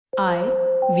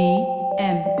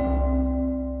IVM.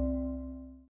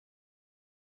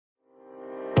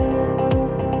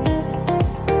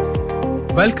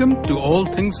 Welcome to All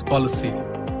Things Policy,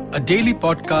 a daily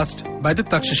podcast by the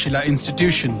Takshashila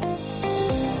Institution.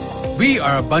 We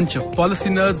are a bunch of policy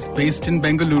nerds based in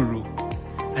Bengaluru,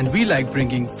 and we like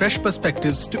bringing fresh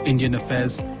perspectives to Indian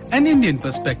affairs and Indian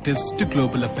perspectives to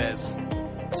global affairs.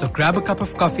 So grab a cup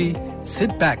of coffee,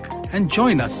 sit back, and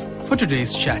join us for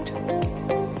today's chat.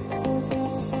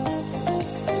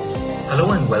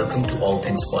 Hello and welcome to All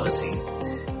Things Policy.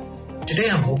 Today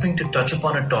I'm hoping to touch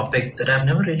upon a topic that I've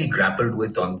never really grappled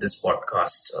with on this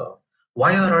podcast.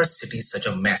 Why are our cities such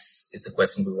a mess is the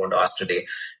question we want to ask today.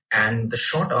 And the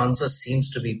short answer seems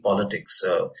to be politics.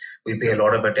 We pay a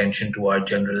lot of attention to our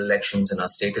general elections and our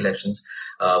state elections.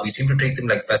 We seem to treat them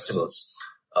like festivals.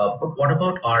 But what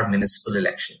about our municipal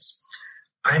elections?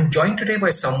 I'm joined today by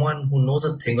someone who knows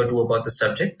a thing or two about the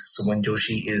subject. Suman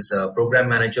Joshi is a program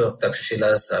manager of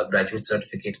Takshashila's Graduate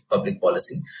Certificate in Public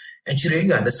Policy, and she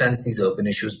really understands these urban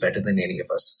issues better than any of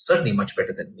us, certainly much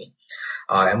better than me.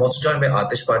 I'm also joined by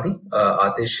Atish Padi.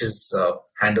 Atish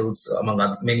handles, among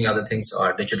many other things,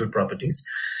 our digital properties.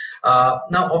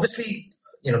 Now, obviously,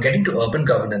 getting to urban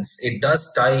governance,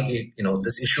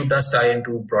 this issue does tie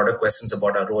into broader questions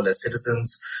about our role as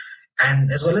citizens,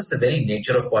 and as well as the very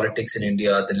nature of politics in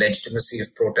India, the legitimacy of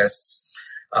protests.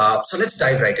 So let's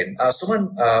dive right in.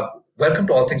 Suman, welcome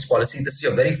to All Things Policy. This is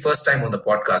your very first time on the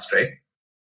podcast, right?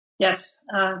 Yes.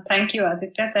 Thank you,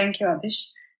 Aditya. Thank you, Adish.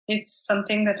 It's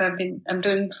something that I'm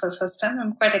doing for the first time.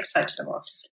 I'm quite excited about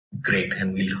it. Great,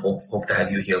 and we'll hope to have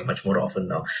you here much more often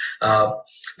now. Now,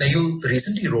 you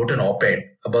recently wrote an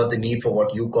op-ed about the need for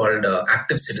what you called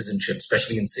active citizenship,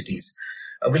 especially in cities.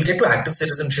 We'll get to active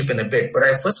citizenship in a bit, but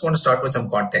I first want to start with some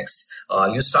context.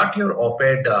 You start your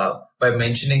op-ed by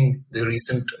mentioning the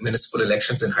recent municipal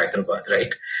elections in Hyderabad,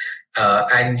 right?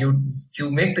 And you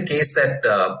make the case that,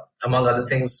 among other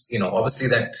things, obviously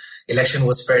that election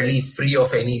was fairly free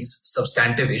of any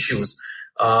substantive issues.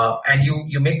 And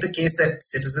you make the case that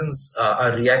citizens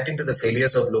are reacting to the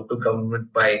failures of local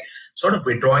government by sort of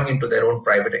withdrawing into their own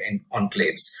private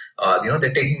enclaves. They're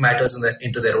taking matters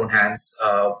into their own hands,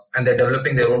 and they're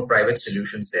developing their own private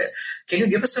solutions there. Can you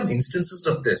give us some instances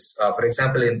of this? For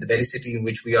example, in the very city in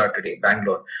which we are today,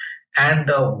 Bangalore. And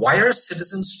why are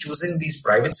citizens choosing these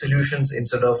private solutions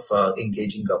instead of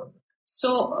engaging government?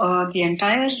 So the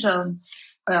entire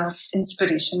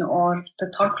inspiration or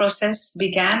the thought process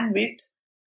began with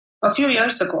a few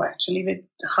years ago, actually, with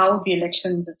how the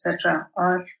elections, etc.,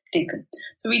 are taken.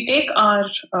 So we take our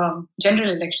general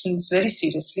elections very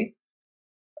seriously.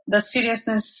 The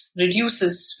seriousness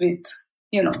reduces with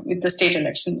the state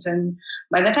elections, and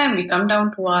by the time we come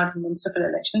down to our municipal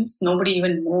elections, nobody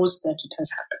even knows that it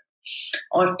has happened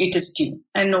or it is due,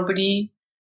 and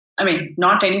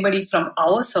not anybody from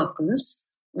our circles,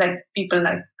 like people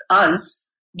like us,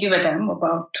 give a damn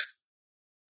about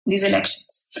these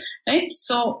elections, right?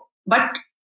 So, but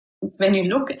when you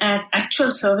look at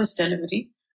actual service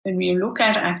delivery, when you look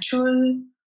at actual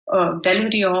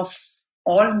delivery of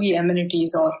all the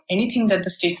amenities or anything that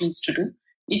the state needs to do,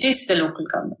 it is the local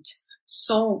government.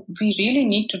 So we really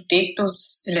need to take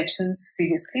those elections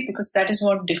seriously, because that is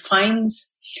what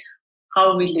defines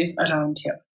how we live around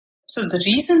here. So the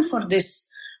reason for this,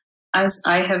 as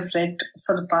I have read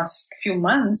for the past few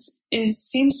months,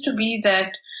 seems to be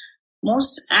that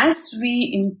as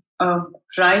we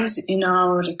rise in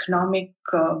our economic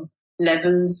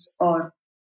levels or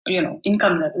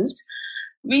income levels,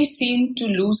 we seem to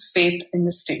lose faith in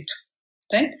the state,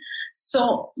 right?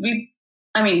 So the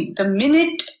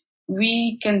minute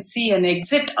we can see an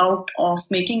exit out of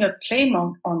making a claim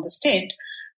on the state,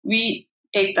 we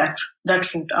take that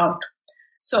route out.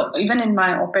 So even in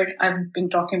my op-ed, I've been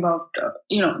talking about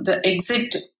the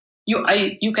exit. You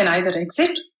can either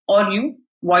exit or you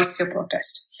voice your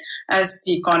protest, as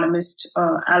the economist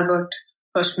Albert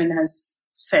Hirschman has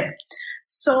said.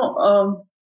 So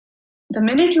the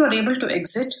minute you are able to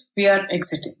exit, we are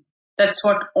exiting. That's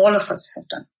what all of us have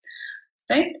done,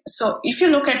 right? So if you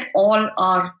look at all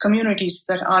our communities,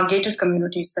 that are gated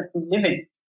communities that we live in,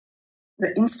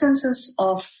 the instances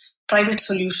of private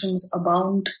solutions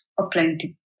abound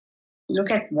aplenty. You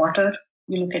look at water,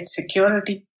 you look at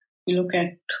security, you look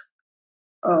at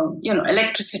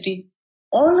electricity.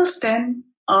 All of them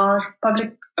are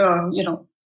public,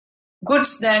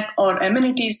 goods or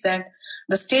amenities that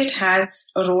the state has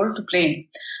a role to play in.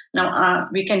 Now,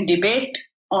 we can debate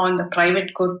on the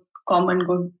private good, common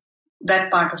good, that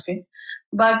part of it,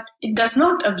 but it does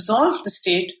not absolve the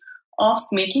state of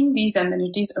making these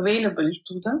amenities available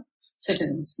to the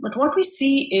citizens. But what we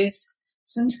see is,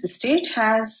 since the state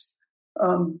has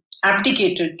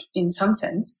abdicated in some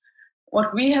sense.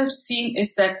 What we have seen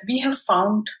is that we have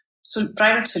found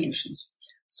private solutions.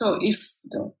 So if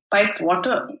the piped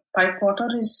water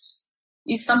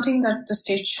is something that the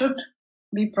state should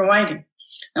be providing.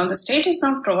 Now the state is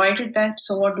not provided that,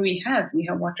 so what do we have? We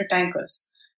have water tankers,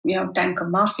 we have tanker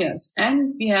mafias,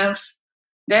 and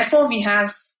therefore we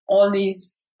have all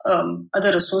these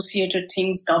other associated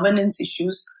things, governance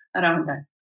issues around that.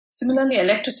 Similarly,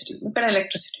 electricity. Look at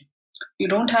electricity. You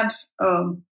don't have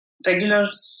regular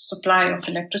supply of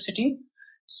electricity.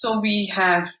 So we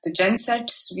have the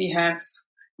gensets, we have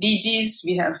DGs,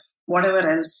 we have whatever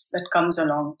else that comes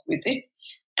along with it,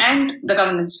 and the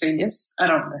governance failures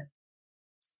around that.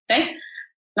 Right?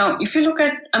 Now, if you look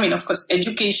at, of course,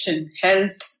 education,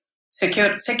 health,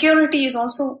 security is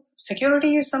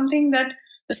something that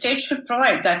the state should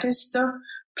provide. That is the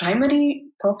primary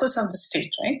purpose of the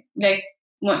state, right? Like,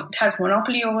 it has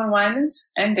monopoly over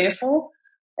violence, and therefore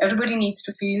everybody needs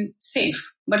to feel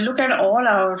safe. But look at all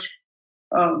our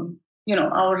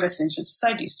residential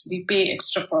societies. We pay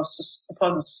extra for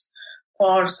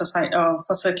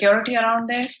security around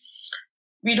there.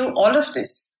 We do all of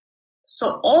this.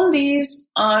 So all these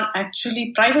are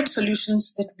actually private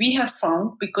solutions that we have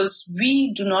found because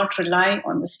we do not rely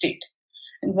on the state.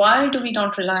 And why do we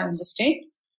not rely on the state?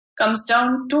 Comes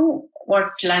down to what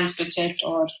Lance Pichette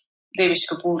or Devesh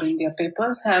Kapoor in their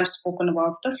papers have spoken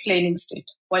about, the flailing state.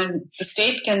 While the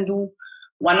state can do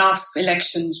one-off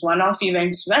elections, one-off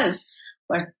events well,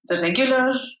 but the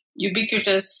regular,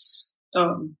 ubiquitous,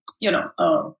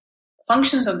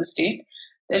 functions of the state,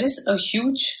 there is a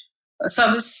huge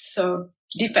service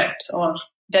defects or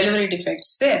delivery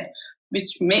defects there,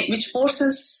 which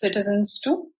forces citizens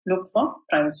to look for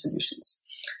private solutions.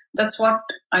 That's what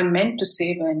I meant to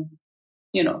say when,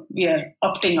 we are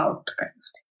opting out kind of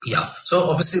thing. Yeah. So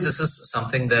obviously this is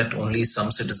something that only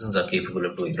some citizens are capable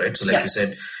of doing, right? So like you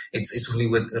said, it's only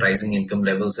with rising income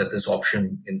levels that this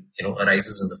option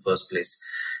arises in the first place.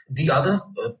 The other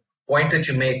point that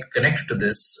you make connected to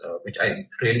this,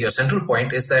 your central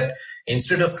point is that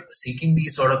instead of seeking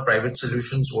these sort of private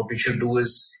solutions, what we should do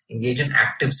is engage in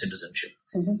active citizenship.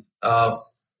 Mm-hmm.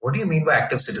 What do you mean by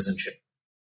active citizenship?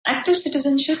 Active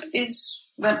citizenship is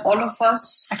when all of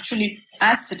us actually,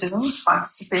 as citizens,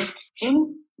 participate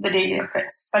in the daily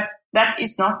affairs. But that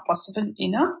is not possible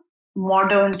in a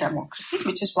modern democracy,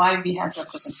 which is why we have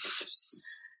representatives.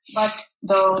 But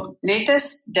the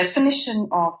latest definition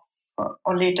of, or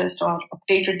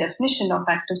updated definition of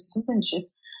active citizenship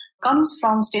comes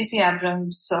from Stacey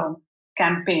Abrams'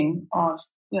 campaign.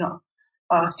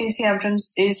 Stacey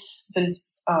Abrams is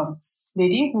this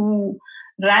lady who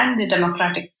ran the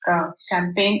Democratic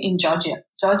campaign in Georgia.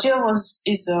 Georgia was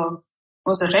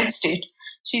a red state.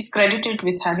 She's credited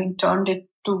with having turned it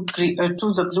to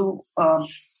the blue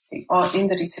in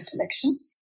the recent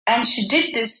elections. And she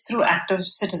did this through active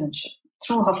citizenship,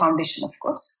 through her foundation, of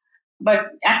course. But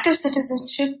active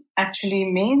citizenship actually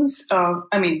means,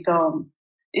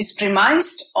 is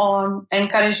premised on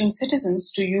encouraging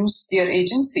citizens to use their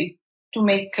agency to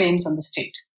make claims on the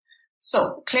state.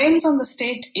 So claims on the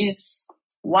state is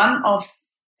one of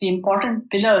the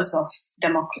important pillars of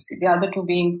democracy, the other two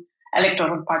being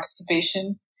electoral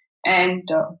participation and,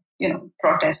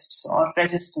 protests or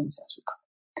resistance, as we call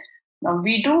it. Now,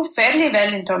 we do fairly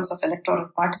well in terms of electoral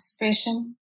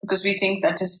participation because we think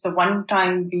that is the one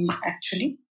time we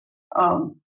actually,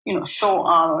 show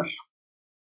our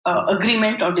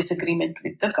agreement or disagreement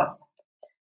with the government.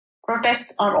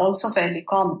 Protests are also fairly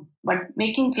common, but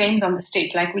making claims on the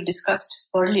state, like we discussed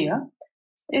earlier,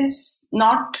 is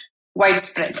not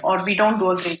widespread, or we don't do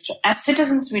a great job. As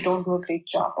citizens, we don't do a great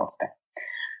job of that.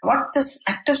 What this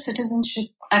active citizenship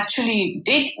actually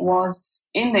did was,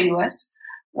 in the US,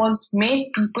 was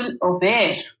make people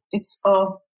aware. It's a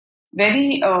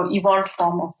very evolved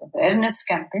form of awareness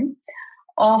campaign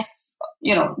of,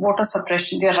 voter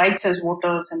suppression, their rights as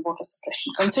voters and voter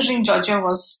suppression. Considering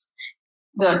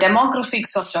the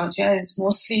demographics of Georgia is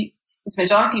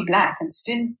majority black, and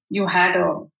still you had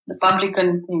a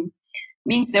Republican thing,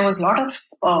 means there was a lot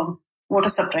of voter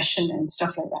suppression and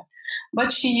stuff like that.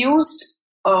 But she used,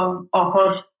 her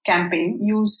campaign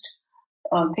used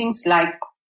things like,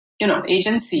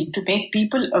 agency to make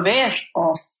people aware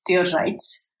of their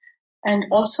rights. And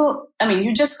also,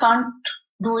 you just can't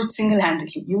do it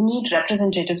single-handedly. You need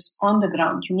representatives on the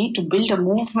ground. You need to build a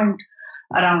movement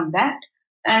around that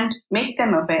and make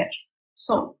them aware.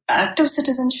 So active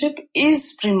citizenship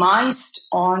is premised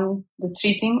on the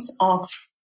three things of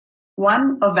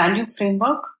 1, a value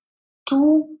framework,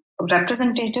 2,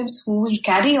 representatives who will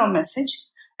carry your message,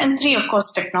 and 3, of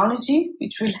course, technology,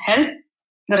 which will help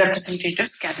the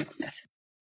representatives carry the message.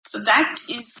 So that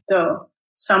is the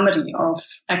summary of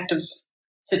active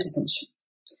citizenship.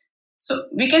 So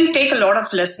we can take a lot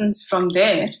of lessons from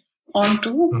there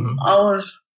onto our,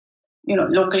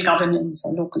 local governance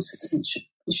or local citizenship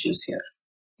issues here.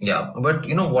 Yeah, but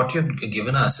what you've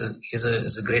given us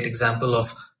is a great example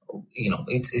of,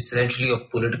 it's essentially of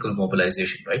political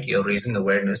mobilization, right? You're raising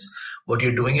awareness, but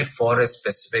you're doing it for a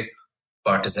specific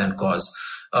partisan cause.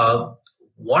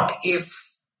 What if,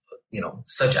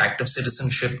 such active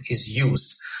citizenship is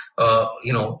used,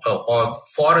 or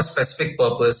for a specific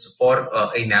purpose, for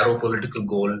a narrow political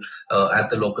goal at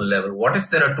the local level? What if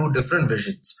there are two different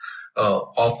visions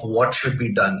of what should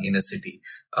be done in a city?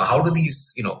 How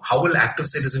will active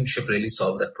citizenship really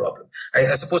solve that problem? I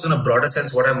suppose in a broader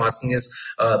sense, what I'm asking is,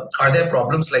 are there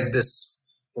problems like this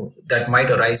that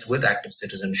might arise with active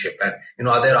citizenship? And,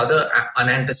 are there other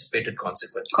unanticipated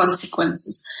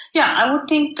consequences? Yeah, I would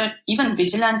think that even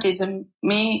vigilantism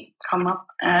may come up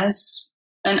as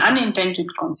an unintended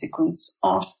consequence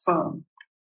of,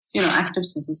 active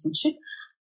citizenship.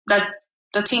 That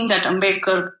the thing that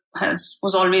Ambedkar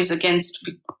was always against,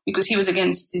 because he was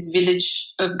against this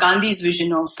Gandhi's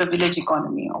vision of the village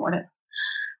economy or whatever.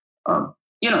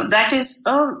 That is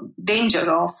a danger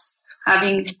of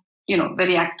having,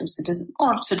 very active citizens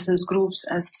or citizens groups,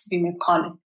 as we may call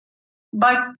it.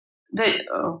 But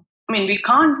we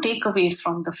can't take away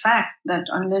from the fact that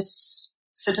unless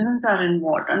citizens are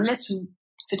involved, unless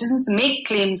citizens make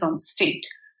claims on the state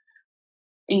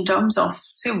in terms of,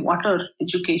 say, water,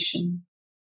 education,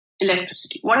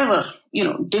 electricity, whatever,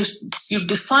 you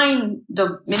define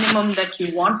the minimum that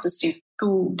you want the state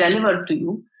to deliver to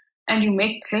you, and you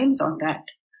make claims on that.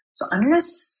 So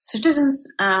unless citizens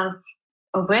are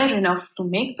aware enough to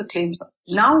make the claims,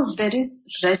 now there is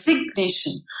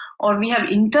resignation, or we have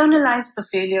internalized the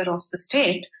failure of the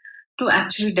state to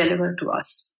actually deliver to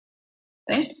us,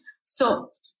 right?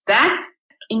 So that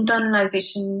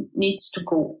internalization needs to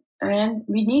go, and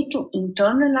we need to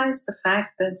internalize the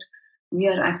fact that we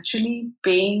are actually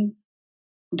paying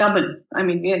double.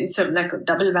 It's like a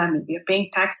double whammy. We are paying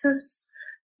taxes,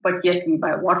 but yet we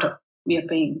buy water. We are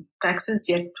paying taxes,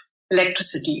 yet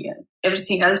electricity and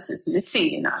everything else is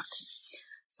missing in our thing.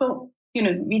 So, we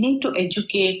need to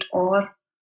educate or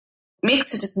make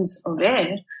citizens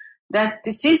aware that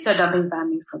this is a double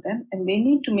whammy for them, and they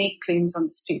need to make claims on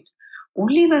the state.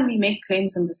 Only when we make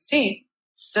claims on the state,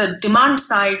 the demand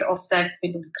side of that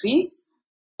will increase,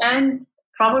 and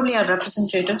probably our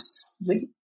representatives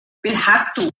will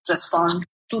have to respond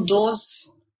to those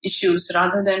issues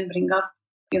rather than bring up,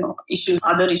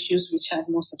 other issues which have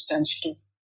more substantive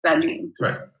value.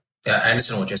 Right. Yeah, I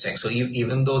understand what you're saying. So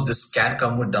even though this can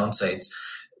come with downsides,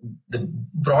 the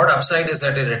broad upside is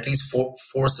that it at least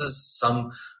forces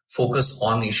some focus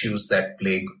on issues that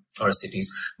plague our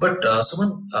cities. But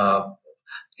Suman,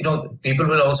 people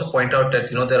will also point out that,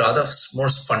 there are other more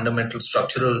fundamental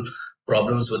structural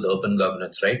problems with urban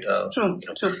governance, right? True.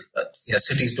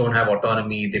 Cities don't have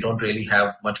autonomy. They don't really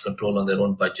have much control on their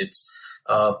own budgets.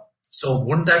 So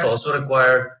wouldn't that also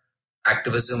require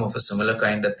activism of a similar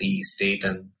kind at the state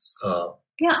and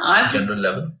general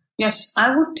level? Yes,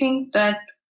 I would think that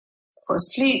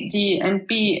firstly, the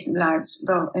MP LADS,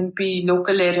 the MP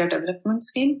Local Area Development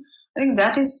Scheme, I think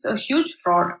that is a huge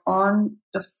fraud on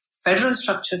the federal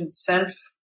structure itself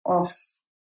of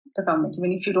the government.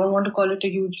 Even if you don't want to call it a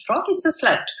huge fraud, it's a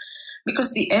slut.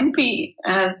 Because the MP,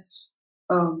 as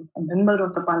a member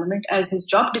of the parliament, as his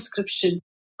job description,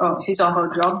 his or her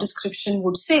job description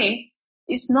would say,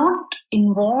 is not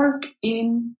involved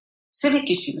in civic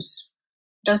issues,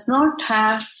 does not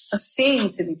have a say in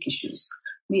civic issues.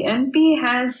 The MP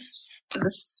has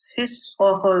his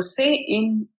or her say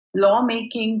in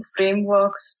lawmaking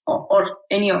frameworks or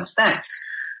any of that.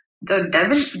 The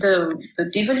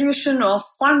devolution of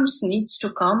funds needs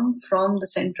to come from the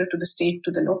center to the state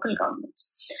to the local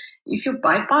governments. If you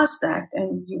bypass that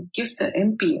and you give the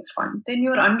MP a fund, then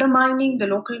you're undermining the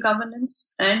local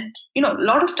governance. And, a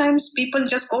lot of times people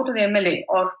just go to the MLA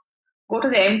or go to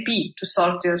the MP to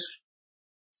solve their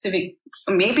civic.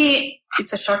 Maybe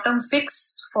it's a short-term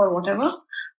fix for whatever,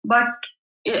 but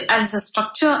as a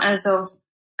structure, as a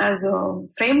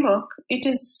framework, it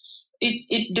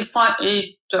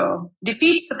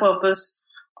defeats the purpose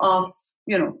of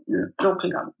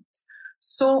local government.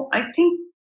 So I think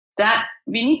that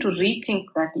we need to rethink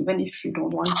that, even if you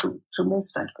don't want to remove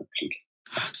that completely.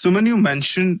 Suman, you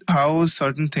mentioned how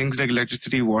certain things like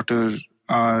electricity, water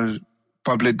are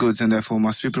public goods and therefore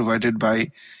must be provided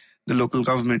by the local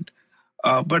government.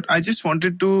 But I just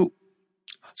wanted to...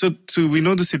 So we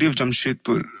know the city of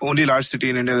Jamshedpur, only large city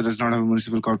in India that does not have a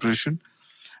municipal corporation.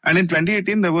 And in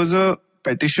 2018, there was a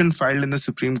petition filed in the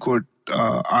Supreme Court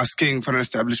asking for an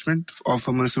establishment of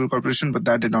a municipal corporation, but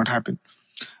that did not happen.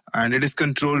 And it is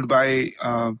controlled by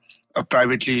a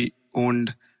privately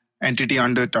owned entity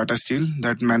under Tata Steel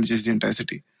that manages the entire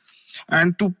city.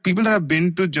 And to people that have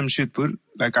been to Jamshedpur,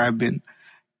 like I have been,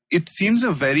 it seems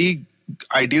a very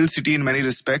ideal city in many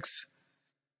respects.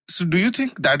 So do you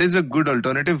think that is a good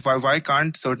alternative? Why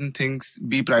can't certain things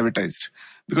be privatized?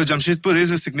 Because Jamshedpur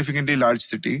is a significantly large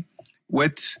city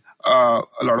with a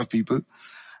lot of people.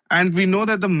 And we know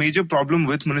that the major problem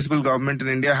with municipal government in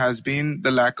India has been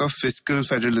the lack of fiscal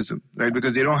federalism, right?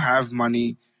 Because they don't have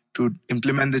money to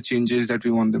implement the changes that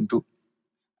we want them to.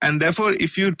 And therefore,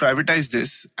 if you privatize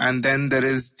this and then there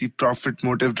is the profit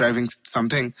motive driving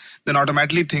something, then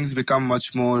automatically things become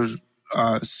much more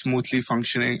smoothly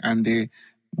functioning and they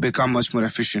become much more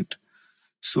efficient.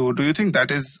 So do you think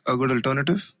that is a good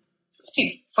alternative?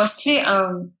 See, firstly,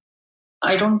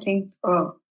 I don't think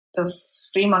the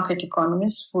free market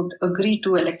economists would agree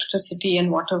to electricity and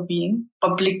water being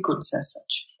public goods as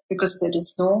such, because there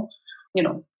is no,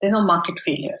 there's no market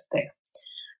failure there.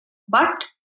 But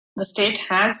the state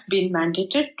has been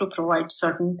mandated to provide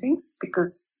certain things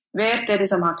because where there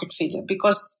is a market failure,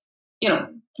 because,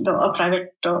 a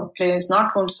private player is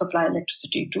not going to supply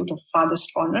electricity to the farthest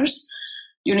corners.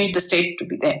 You need the state to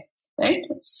be there, right?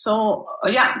 So,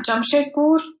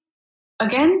 Jamshedpur,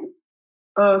 again,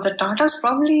 the Tatas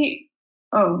probably,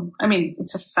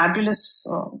 it's a fabulous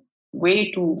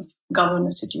way to govern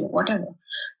a city or whatever.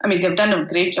 They've done a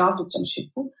great job with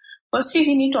Jamshedpur. Firstly,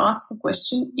 we need to ask the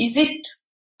question, is it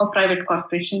a private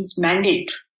corporation's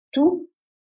mandate to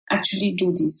actually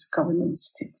do these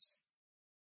governance things?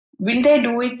 Will they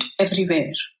do it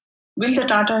everywhere? Will the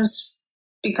Tatas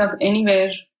pick up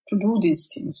anywhere to do these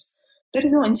things? There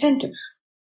is no incentive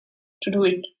to do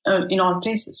it in all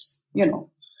places,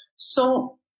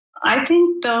 So I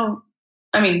think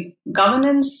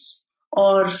governance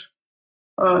or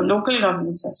local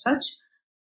governance as such,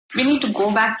 we need to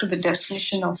go back to the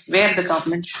definition of where the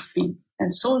government should be.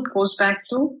 And so it goes back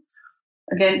to,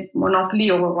 again,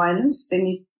 monopoly over violence.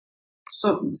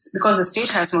 Because the state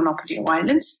has monopoly over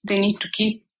violence, they need to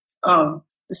keep the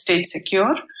state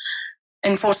secure,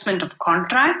 enforcement of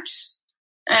contracts,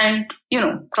 and,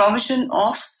 provision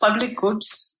of public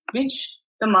goods, which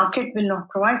the market will not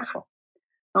provide for.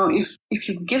 Now, if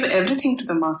you give everything to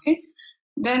the market,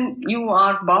 then you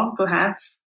are bound to have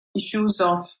issues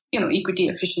of, equity,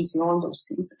 efficiency, all those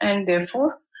things, and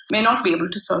therefore may not be able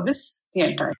to service the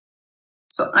entire.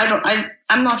 So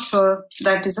I'm not sure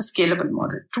that is a scalable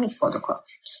model too for the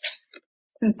corporates,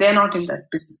 since they're not in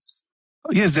that business.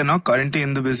 Yes, they're not currently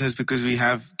in the business because we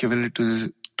have given it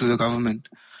to the government.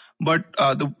 But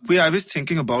the way I was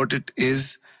thinking about it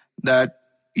is that,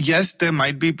 yes, there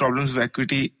might be problems with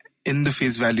equity in the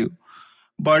face value,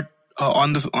 but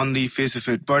on the face of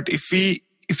it. But if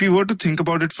we were to think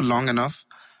about it for long enough,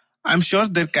 I'm sure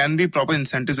there can be proper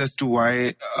incentives as to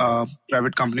why a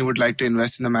private company would like to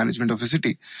invest in the management of a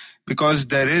city, because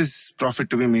there is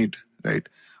profit to be made, right?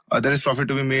 There is profit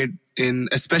to be made in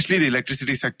especially the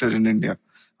electricity sector in India,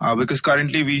 because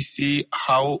currently we see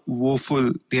how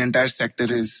woeful the entire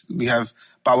sector is. We have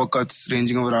power cuts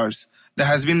ranging over hours. There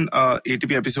has been a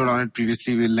ATP episode on it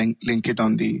previously. We'll link it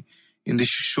in the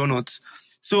show notes.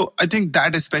 So I think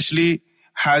that especially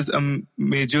has a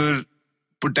major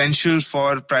potential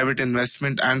for private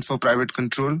investment and for private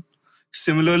control.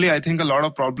 Similarly, I think a lot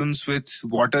of problems with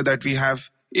water that we have,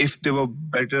 if they were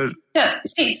better. Yeah,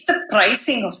 see, it's the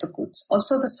pricing of the goods.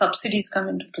 Also, the subsidies come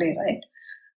into play, right?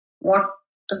 What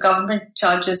the government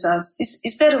charges us.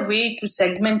 Is there a way to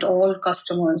segment all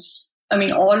customers,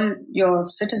 all your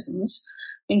citizens,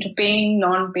 into paying,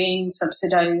 non-paying,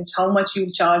 subsidized, how much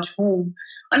you charge whom?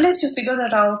 Unless you figure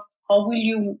that out, how will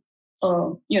you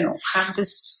have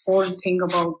this whole thing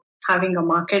about having a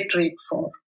market rate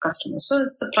for customers? So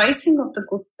it's the pricing of the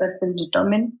good that will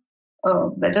determine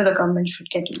whether the government should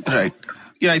get involved. Right.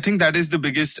 Yeah, I think that is the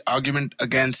biggest argument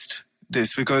against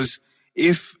this, because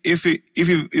if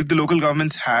the local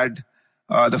governments had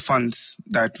the funds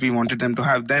that we wanted them to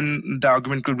have, then the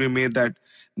argument could be made that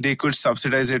they could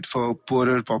subsidize it for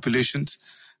poorer populations.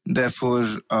 Therefore,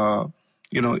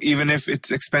 even if it's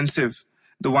expensive,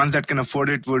 the ones that can afford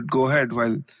it would go ahead,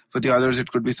 while for the others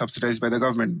it could be subsidized by the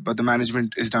government, but the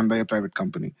management is done by a private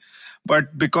company.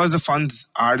 But because the funds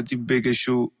are the big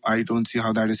issue, I don't see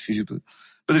how that is feasible.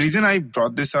 But the reason I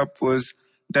brought this up was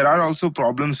there are also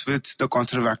problems with the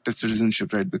concept of active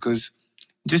citizenship, right? Because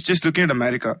just looking at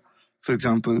America, for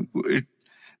example,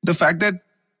 the fact that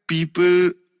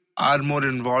people are more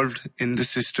involved in the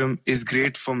system is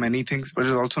great for many things, but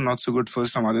it's also not so good for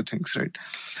some other things, right?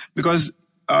 Because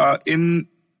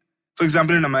for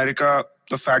example, in America,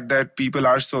 the fact that people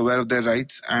are so aware of their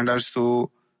rights and are so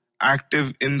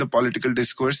active in the political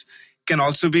discourse can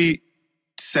also be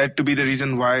said to be the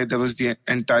reason why there was the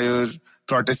entire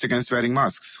protest against wearing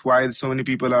masks, why so many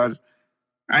people are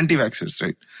anti-vaxxers,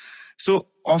 right? So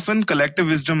often collective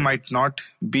wisdom might not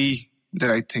be the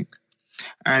right thing.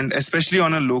 And especially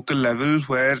on a local level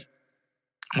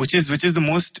which is the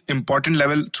most important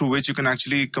level through which you can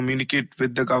actually communicate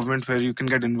with the government, where you can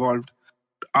get involved.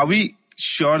 Are we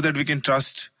sure that we can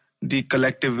trust the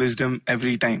collective wisdom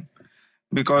every time?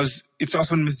 Because it's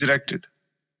often misdirected,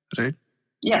 right?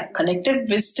 Yeah, collective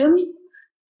wisdom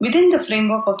within the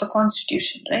framework of the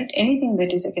Constitution, right? Anything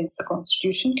that is against the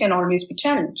Constitution can always be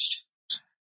challenged.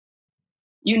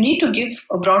 You need to give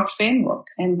a broad framework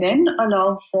and then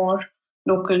allow for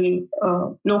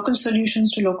local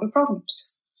solutions to local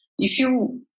problems. If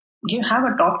you have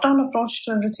a top-down approach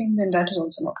to everything, then that is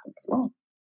also not going to work.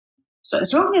 So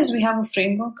as long as we have a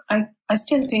framework, I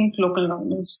still think local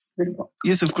governments will work.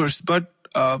 Yes, of course. But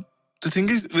the thing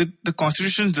is, with the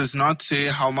Constitution does not say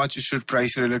how much you should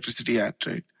price your electricity at,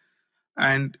 right?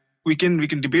 And we can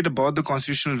debate about the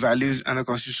constitutional values and the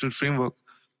constitutional framework.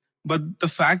 But the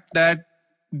fact that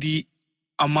the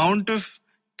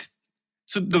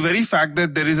very fact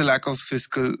that there is a lack of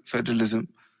fiscal federalism,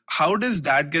 how does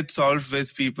that get solved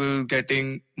with people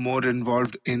getting more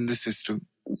involved in the system?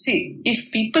 See,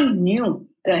 if people knew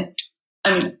that,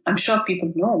 I'm sure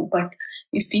people know, but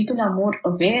if people are more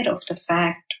aware of the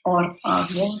fact or are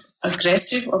more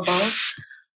aggressive about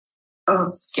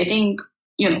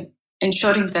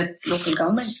ensuring that local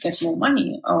governments get more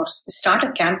money or start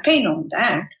a campaign on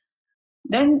that,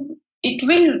 then it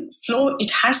will flow.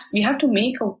 We have to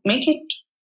make it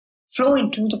flow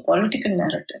into the political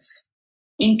narrative,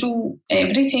 into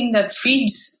everything that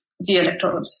feeds the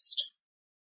electoral system.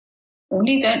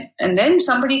 Only then, and then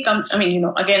somebody comes,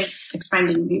 again,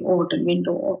 expanding the Overton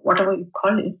window or whatever you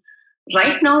call it.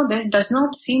 Right now, there does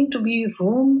not seem to be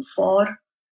room for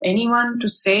anyone to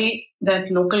say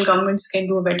that local governments can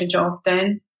do a better job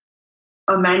than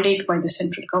a mandate by the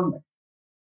central government.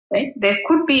 Right? There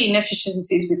could be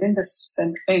inefficiencies within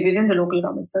the local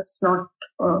governments. That's not,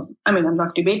 I'm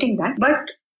not debating that,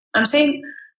 but I'm saying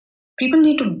people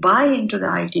need to buy into the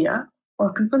idea,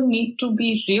 or people need to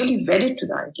be really wedded to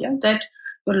the idea that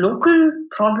the local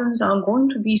problems are going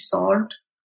to be solved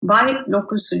by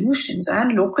local solutions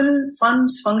and local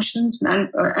funds, functions,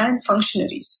 and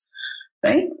functionaries.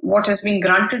 Right? What has been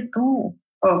granted for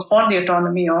the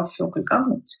autonomy of local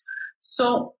governments.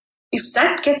 So if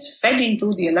that gets fed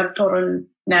into the electoral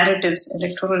narratives,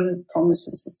 electoral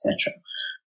promises, etc.,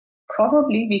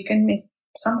 probably we can make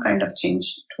some kind of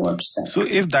change towards that. So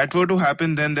if that were to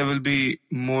happen, then there will be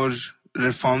more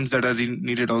reforms that are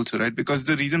needed also, right? Because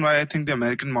the reason why I think the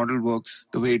American model works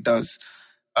the way it does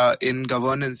in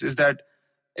governance is that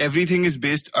everything is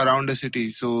based around a city.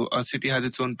 So a city has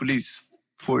its own police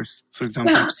force, for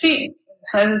example. Yeah, see,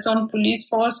 has its own police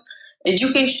force,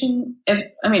 education.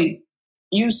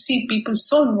 You see people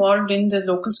so involved in the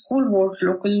local school board,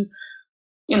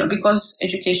 because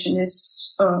education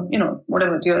is,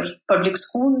 whatever, their public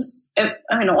schools.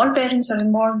 All parents are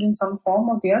involved in some form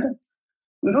or the other.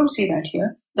 We don't see that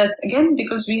here. That's again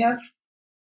because we have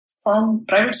found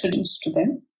private students to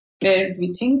them, where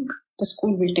we think the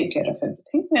school will take care of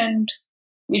everything, and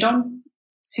we don't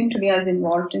seem to be as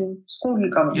involved in school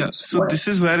governance. Yeah, so this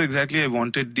is where exactly I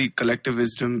wanted the collective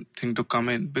wisdom thing to come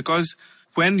in, because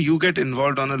when you get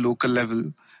involved on a local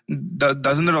level,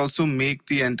 doesn't it also make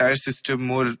the entire system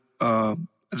more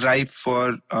ripe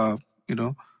for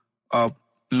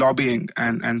lobbying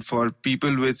and for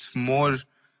people with more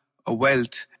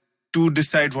wealth to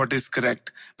decide what is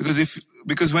correct?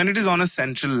 Because when it is on a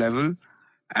central level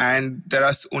and there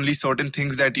are only certain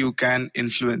things that you can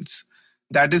influence,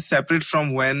 that is separate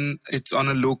from when it's on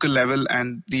a local level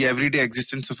and the everyday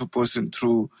existence of a person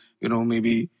through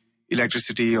maybe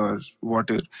electricity or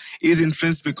water is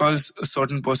influenced because a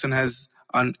certain person has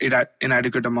an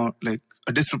inadequate amount, like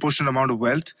a disproportionate amount of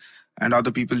wealth, and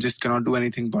other people just cannot do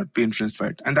anything but be influenced by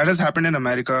it. And that has happened in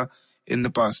America in the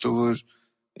past,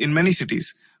 in many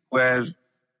cities where...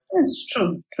 It's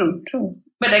true.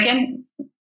 But again,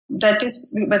 but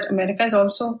America is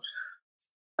also,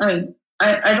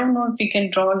 I don't know if we can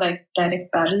draw like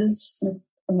direct parallels with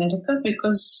America,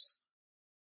 because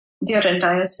their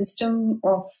entire system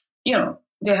of,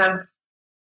 they have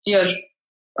their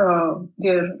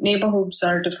neighborhoods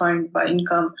are defined by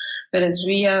income, whereas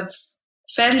we have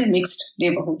fairly mixed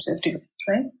neighborhoods everywhere,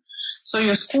 right? So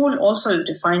your school also is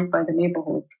defined by the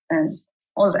neighborhood and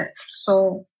all that.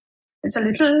 So it's a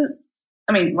little,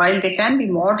 while they can be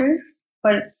modeled,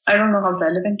 but I don't know how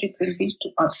relevant it will be to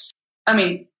us.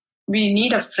 we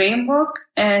need a framework,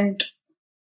 and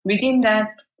within that,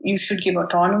 you should give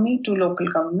autonomy to local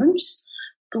governments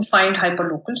to find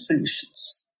hyperlocal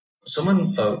solutions.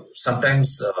 Suman,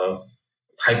 sometimes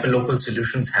hyperlocal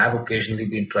solutions have occasionally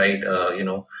been tried.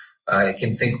 I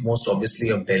can think most obviously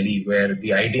of Delhi, where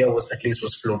the idea was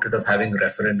floated of having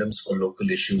referendums for local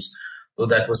issues, though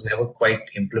that was never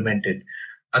quite implemented.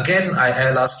 Again,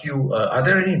 I'll ask you, are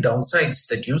there any downsides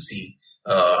that you see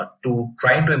to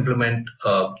trying to implement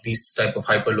these type of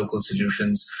hyperlocal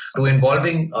solutions, to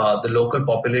involving the local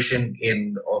population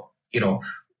in,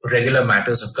 regular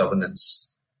matters of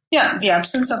governance? Yeah, the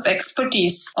absence of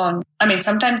expertise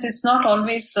sometimes it's not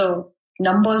always the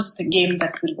numbers, the game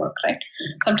that will work, right?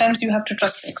 Sometimes you have to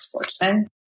trust the experts, and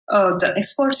the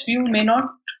experts' view may not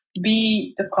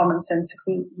be the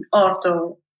commonsensical or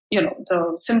the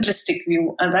simplistic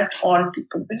view, and that all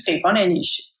people will take on any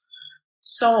issue.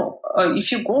 So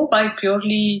if you go by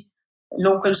purely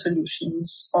local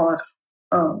solutions or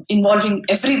involving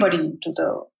everybody into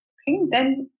the thing,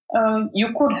 then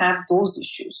you could have those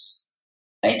issues,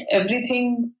 right?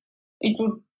 Everything, it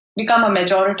would become a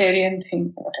majoritarian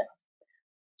thing, whatever.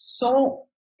 So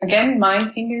again, my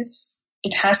thing is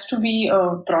it has to be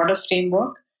a broader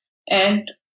framework,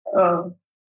 and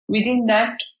within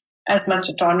that, as much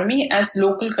autonomy as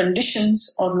local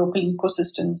conditions or local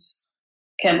ecosystems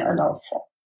can allow for.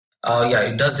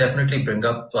 It does definitely bring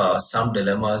up some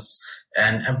dilemmas,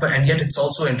 and yet it's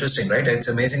also interesting, right? It's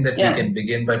amazing that we can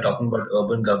begin by talking about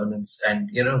urban governance,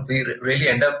 and we really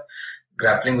end up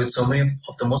grappling with so many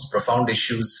of the most profound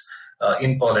issues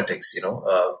in politics.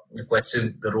 The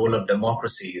question, the role of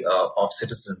democracy, of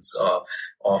citizens,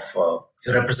 of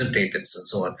representatives, and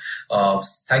so on.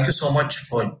 Thank you so much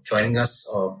for joining us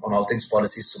on All Things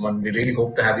Policy, Suman. We really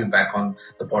hope to have you back on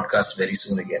the podcast very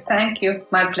soon again. Thank you.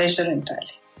 My pleasure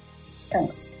entirely.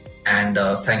 Thanks. And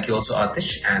thank you also,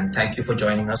 Atish, and thank you for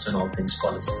joining us on All Things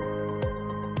Policy.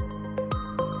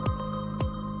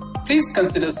 Please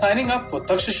consider signing up for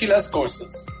Takshashila's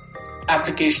courses.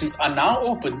 Applications are now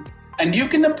open, and you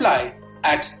can apply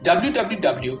at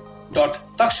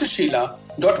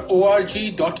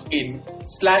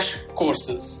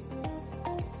www.takshashila.org.in/courses.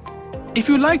 If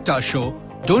you liked our show,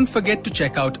 don't forget to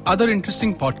check out other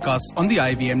interesting podcasts on the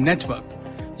IVM network.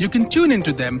 You can tune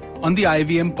into them on the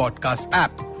IVM Podcast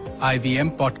app,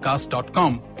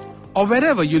 ivmpodcast.com, or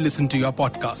wherever you listen to your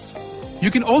podcasts. You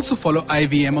can also follow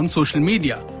IVM on social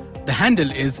media. The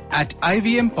handle is at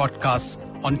IVM Podcasts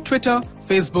on Twitter,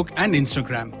 Facebook, and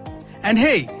Instagram. And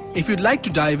hey, if you'd like to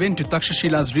dive into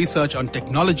Takshashila's research on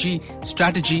technology,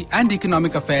 strategy, and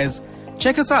economic affairs,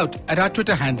 check us out at our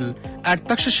Twitter handle at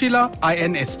Takshashila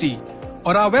INST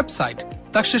or our website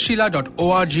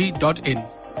takshashila.org.in.